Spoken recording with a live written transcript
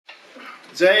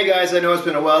So hey guys, I know it's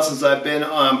been a while since I've been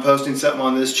posting something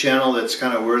on this channel that's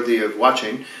kind of worthy of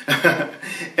watching.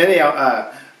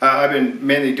 Anyhow, I've been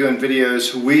mainly doing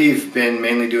videos, we've been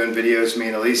mainly doing videos, me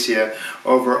and Alicia,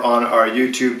 over on our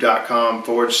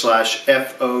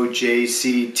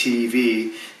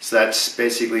youtube.com/FOJCTV. So that's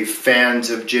basically Fans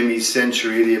of Jimmy's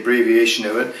Century, the abbreviation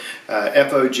of it.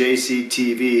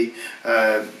 FOJCTV,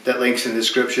 that link's in the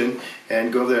description.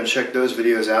 And go over there and check those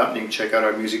videos out, and you can check out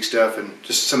our music stuff and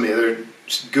just some of the other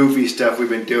goofy stuff we've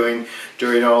been doing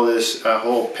during all this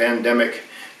whole pandemic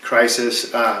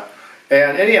crisis. And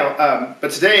anyhow,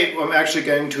 but today I'm actually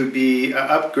going to be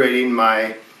upgrading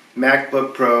my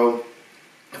MacBook Pro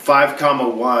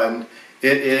 5,1.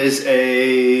 It is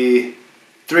a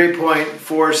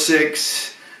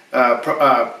 3.46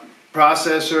 processor,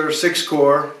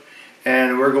 6-core,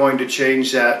 and we're going to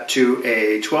change that to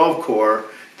a 12-core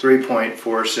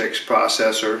 3.46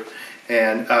 processor,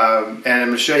 and I'm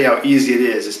going to show you how easy it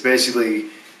is. It's basically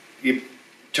you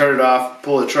turn it off,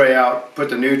 pull the tray out,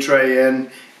 put the new tray in,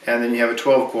 and then you have a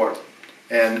 12-core.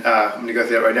 And I'm going to go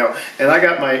through that right now. And I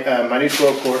got my my new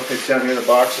 12-core. It's down here in the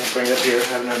box. I'll bring it up here. I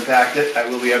haven't unpacked it. I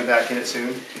will be unpacking it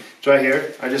soon. It's right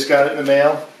here. I just got it in the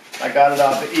mail. I got it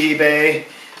off of eBay.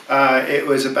 It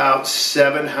was about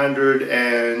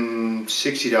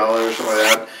 $760 or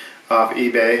that off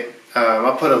eBay.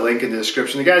 I'll put a link in the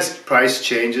description. The guy's price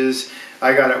changes.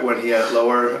 I got it when he had it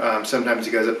lower. Sometimes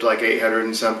it goes up to like 800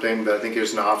 and something, but I think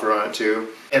there's an offer on it too.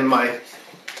 In my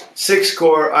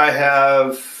 6-core, I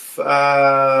have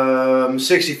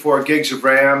 64 gigs of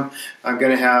RAM. I'm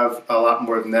going to have a lot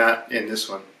more than that in this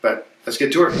one, but let's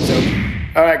get to it.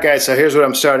 Alright guys, so here's what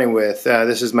I'm starting with.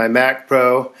 This is my Mac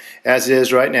Pro as it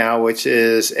is right now, which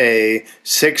is a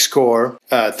 6-core,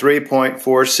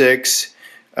 3.46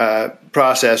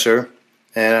 processor,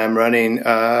 and I'm running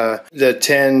the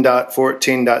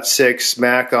 10.14.6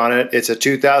 Mac on it. It's a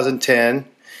 2010,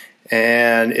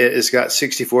 and it has got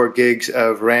 64 gigs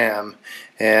of RAM,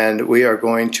 and we are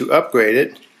going to upgrade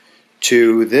it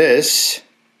to this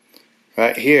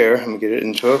right here. Let me get it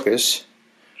in focus,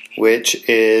 which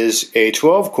is a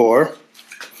 12-core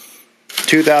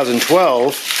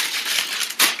 2012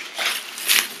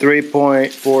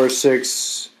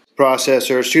 3.46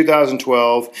 processor. It's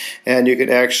 2012, and you can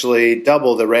actually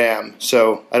double the RAM.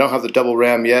 So I don't have the double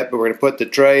RAM yet, but we're going to put the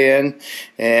tray in,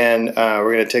 and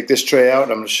we're going to take this tray out.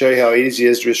 I'm going to show you how easy it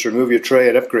is to just remove your tray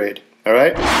and upgrade.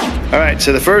 Alright? Alright,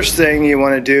 so the first thing you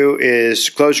want to do is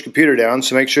close your computer down.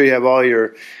 So make sure you have all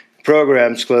your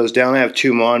programs closed down. I have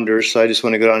 2 monitors, so I just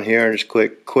want to go down here and just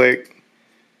click quit.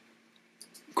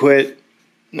 What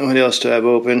else do I have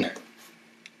open?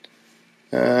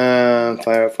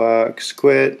 Firefox,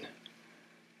 quit.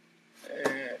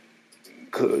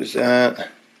 Close that.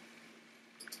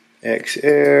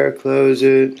 Xair, close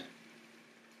it.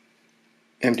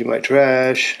 Empty my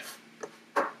trash.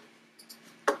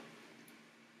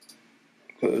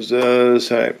 Close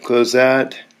those. Alright, close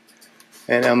that.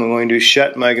 And I'm going to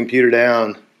shut my computer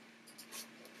down.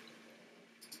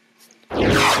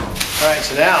 Alright,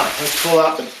 so now let's pull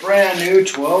out the brand new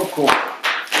 12-core.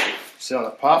 Still on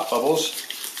the pop bubbles.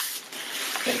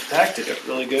 They packed it up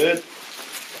really good.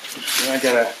 And I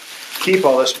gotta keep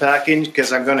all this packing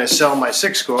because I'm going to sell my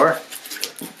 6-core.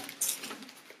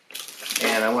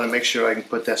 And I want to make sure I can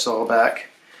put this all back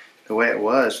the way it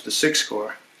was, the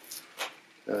 6-core.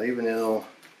 So even the little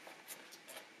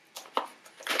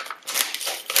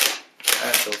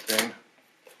actual thing.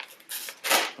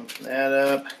 Open that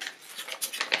up.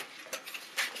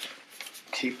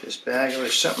 Keep this bag. Oh,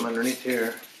 there's something underneath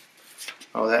here.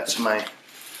 Oh, that's my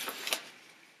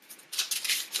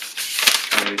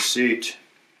receipt.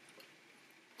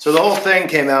 So the whole thing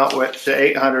came out with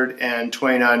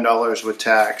 $829 with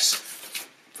tax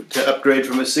to upgrade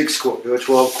from a 6-core to a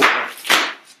 12-core.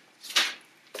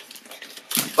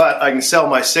 But I can sell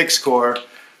my 6-core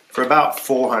for about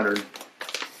 $400.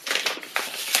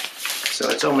 So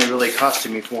it's only really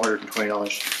costing me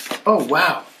 $420. Oh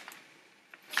wow!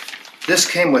 This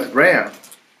came with RAM.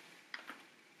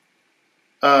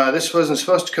 This wasn't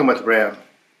supposed to come with RAM.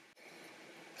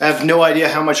 I have no idea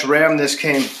how much RAM this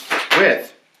came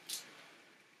with,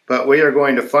 but we are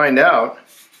going to find out.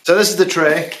 So this is the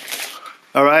tray,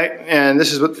 all right, and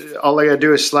this is what all I gotta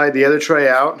do is slide the other tray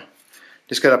out.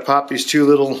 Just gotta pop these 2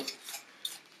 little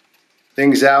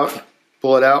things out,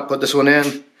 pull it out, put this one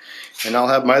in, and I'll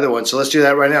have my other one. So let's do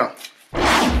that right now.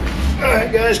 All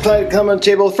right, guys, come on the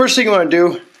table. The first thing you want to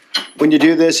do when you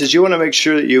do this is you want to make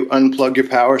sure that you unplug your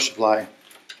power supply.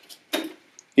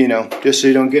 You know, just so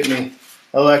you don't get any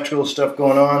electrical stuff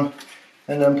going on,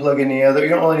 and unplug any other. You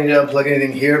don't really need to unplug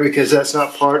anything here because that's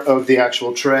not part of the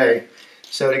actual tray.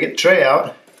 So to get the tray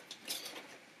out,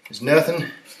 There's nothing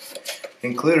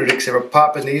included except for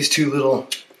popping these two little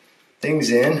things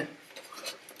in.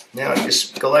 Now I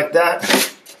just go like that,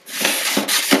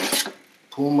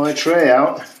 pull my tray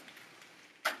out,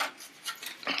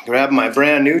 grab my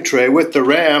brand new tray with the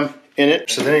RAM in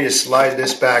it. So then you just slide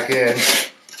this back in,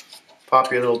 pop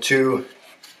your little two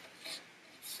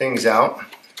things out.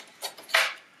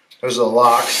 Those are the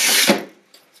locks.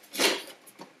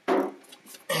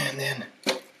 And then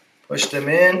push them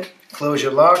in, close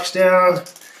your locks down,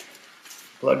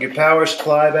 plug your power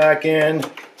supply back in.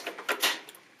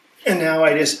 And now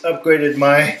I just upgraded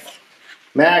my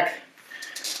Mac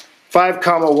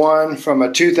 5,1 from a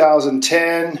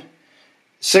 2010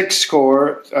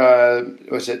 6-core,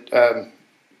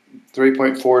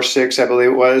 3.46 I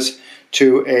believe it was,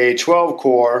 to a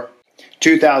 12-core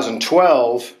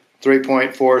 2012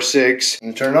 3.46.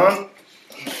 And turn it on.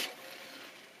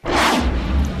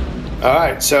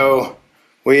 Alright, so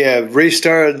we have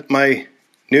restarted my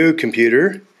new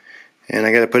computer. And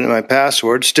I got to put in my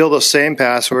password. Still the same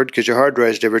password because your hard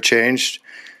drive's never changed.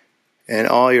 And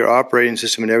all your operating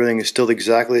system and everything is still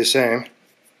exactly the same.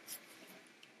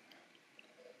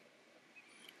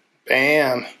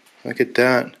 Bam! Look at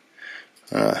that.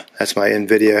 That's my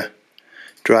NVIDIA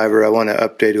driver. I want to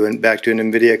update it back to an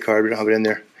NVIDIA card. We don't have it in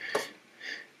there.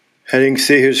 As you can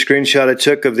see, here's a screenshot I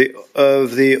took of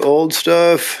the old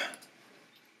stuff.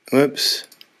 Whoops.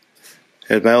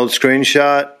 There's my old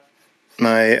screenshot.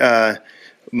 My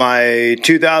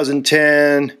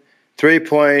 2010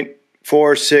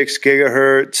 3.46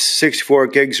 gigahertz, 64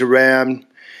 gigs of RAM,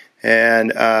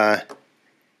 and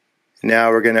now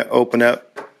we're going to open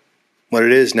up what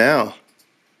it is now.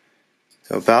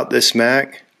 So about this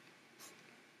Mac.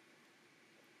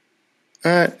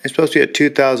 It's supposed to be a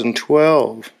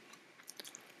 2012.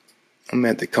 I'm going to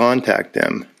have to contact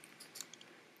them.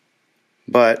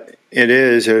 But it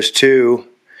is, there's two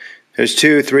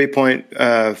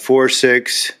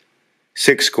 3.46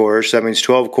 6 cores, that means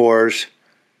 12 cores,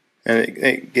 and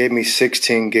it gave me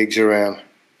 16 gigs of RAM.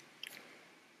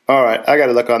 Alright, I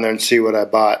gotta look on there and see what I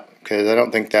bought, because I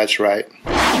don't think that's right.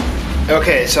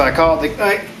 Okay, so I got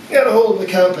a hold of the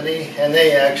company, and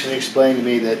they actually explained to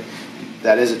me that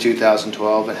that is a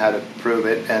 2012 and how to prove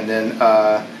it, and then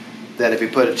that if you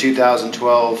put a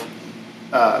 2012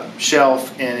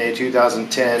 shelf in a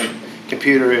 2010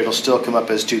 computer, it'll still come up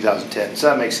as 2010. So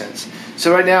that makes sense.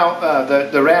 So right now,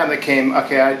 the RAM that came,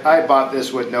 okay, I bought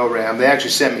this with no RAM. They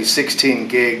actually sent me 16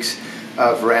 gigs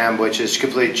of RAM, which is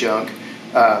complete junk,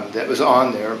 that was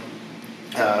on there.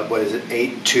 What is it,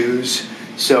 8 2s?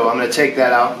 So I'm going to take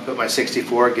that out and put my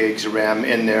 64 gigs of RAM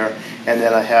in there, and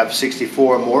then I have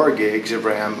 64 more gigs of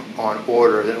RAM on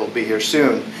order that will be here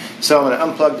soon. So I'm going to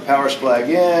unplug the power supply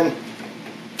again,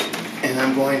 and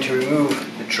I'm going to remove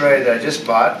the tray that I just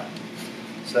bought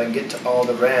so I can get to all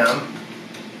the RAM.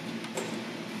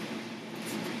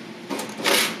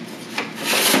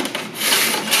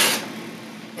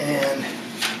 And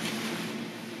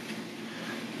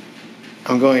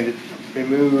I'm going to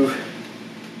remove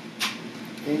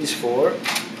these four.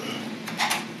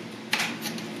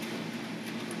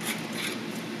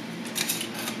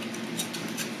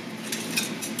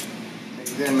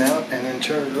 Take them out and then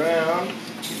turn it around.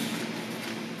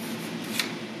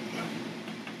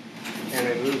 And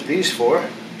remove these four.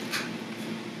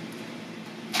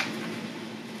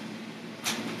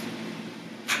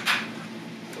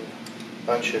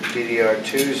 Bunch of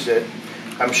DDR2s that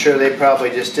I'm sure they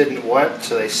probably just didn't want,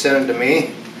 so they sent them to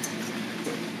me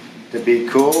to be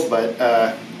cool, but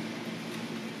that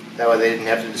way they didn't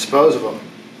have to dispose of them.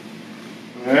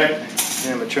 Alright,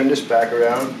 and I'm going to turn this back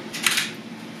around.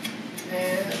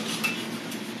 And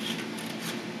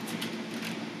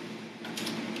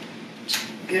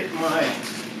get my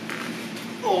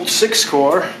old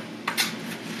 6-core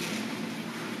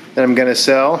that I'm going to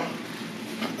sell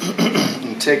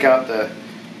and take out the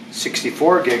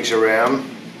 64 gigs of RAM.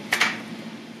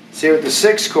 See, with the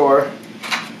 6-core,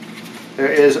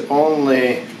 there is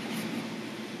only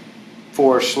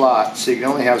 4 slots, so you can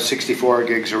only have 64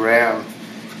 gigs of RAM.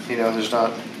 You know, there's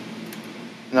not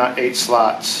 8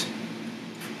 slots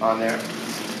on there.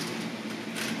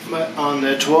 But on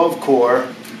the 12-core,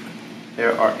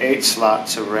 there are 8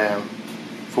 slots of RAM.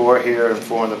 4 here and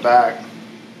 4 in the back.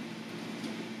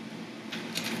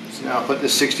 So now I'll put the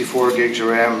 64 gigs of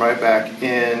RAM right back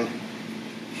in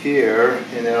here,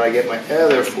 and then I get my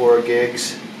other 4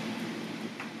 gigs.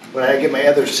 When I get my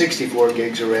other 64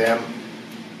 gigs of RAM,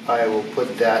 I will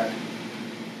put that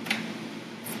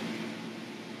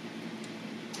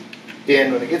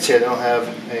in. When it gets here, then I'll have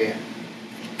a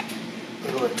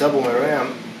little double my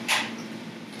RAM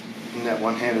in that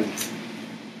one-handed.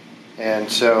 And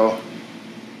so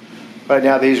Right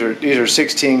now these are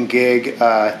 16 gig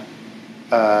 2R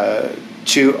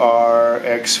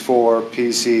X4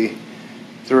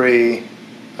 PC3.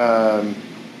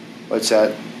 What's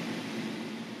that?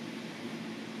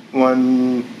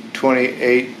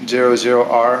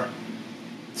 12800R.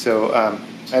 So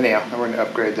anyhow, I'm going to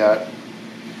upgrade that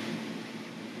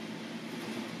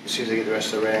as soon as I get the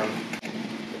rest of the RAM.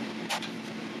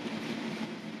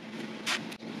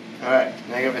 Alright,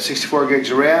 now I got my 64 gigs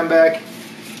of RAM back.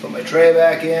 Put my tray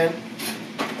back in.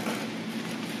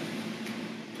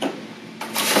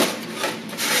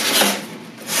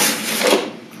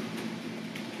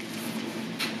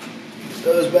 Put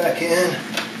those back in.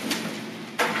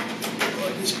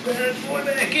 Put this bad boy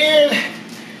back in.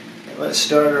 And let's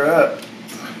start her up.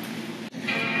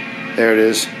 There it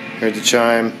is. Here's the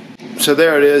chime. So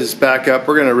there it is, back up.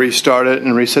 We're going to restart it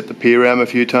and reset the PRAM a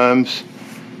few times.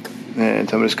 And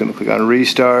so I'm just going to click on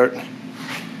restart.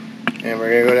 And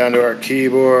we're going to go down to our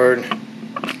keyboard.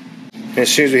 And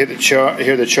as soon as we hit the charm,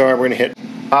 we're going to hit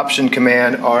Option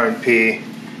Command R and P.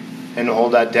 And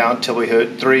hold that down until we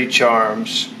hit 3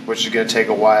 charms, which is going to take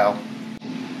a while.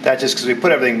 That's just because we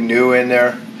put everything new in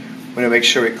there. We're going to make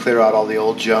sure we clear out all the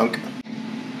old junk.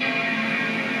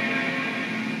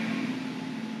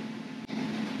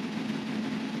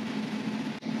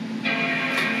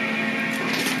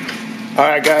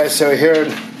 Alright guys, so here are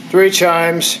 3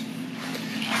 chimes.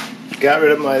 Got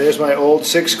rid of there's my old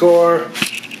 6-core.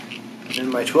 And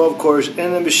my 12 cores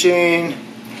in the machine.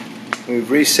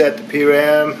 We've reset the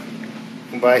PRAM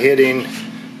by hitting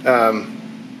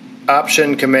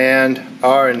Option Command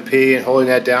R and P and holding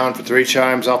that down for 3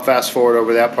 chimes. I'll fast forward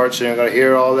over that part so you're not going to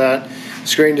hear all that.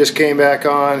 Screen just came back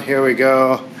on. Here we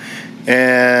go.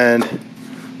 And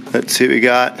let's see what we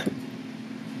got.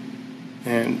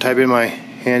 And type in my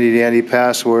handy dandy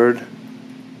password.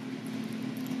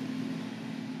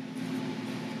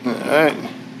 Alright,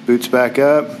 boots back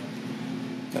up.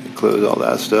 Gotta close all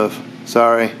that stuff.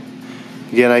 Sorry.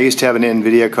 Again, I used to have an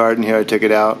NVIDIA card in here. I took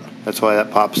it out. That's why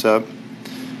that pops up.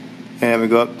 And we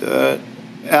go up to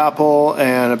Apple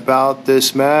and about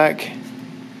this Mac.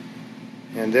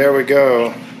 And there we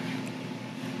go.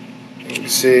 You can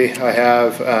see I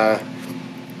have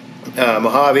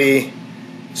Mojave.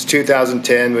 It's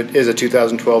 2010, but is a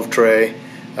 2012 tray.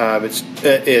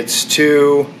 It's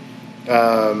 2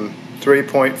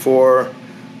 3.4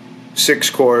 6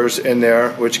 cores in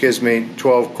there, which gives me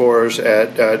 12 cores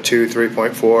at 2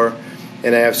 3.4,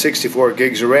 and I have 64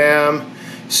 gigs of RAM,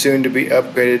 soon to be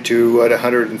upgraded to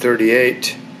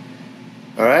 138.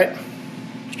 All right.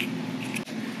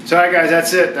 So, all right, guys,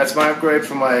 that's it. That's my upgrade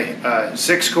from my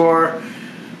 6-core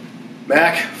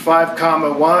Mac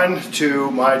 5,1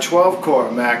 to my 12-core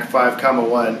Mac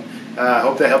 5,1.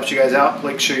 Hope that helps you guys out.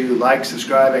 Make sure you like,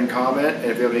 subscribe, and comment.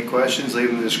 And if you have any questions, leave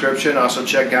them in the description. Also,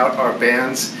 check out our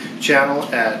band's channel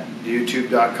at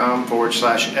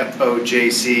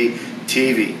youtube.com/FOJC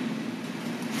TV.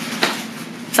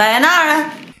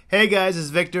 Sayonara! Hey guys, it's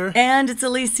Victor. And it's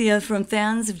Alicia from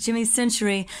Fans of Jimmy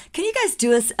Century. Can you guys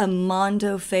do us a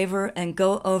mondo favor and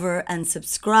go over and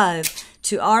subscribe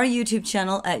to our YouTube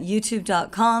channel at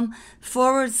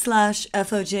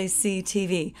youtube.com/FOJC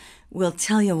TV? We'll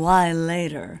tell you why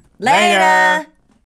later. Later!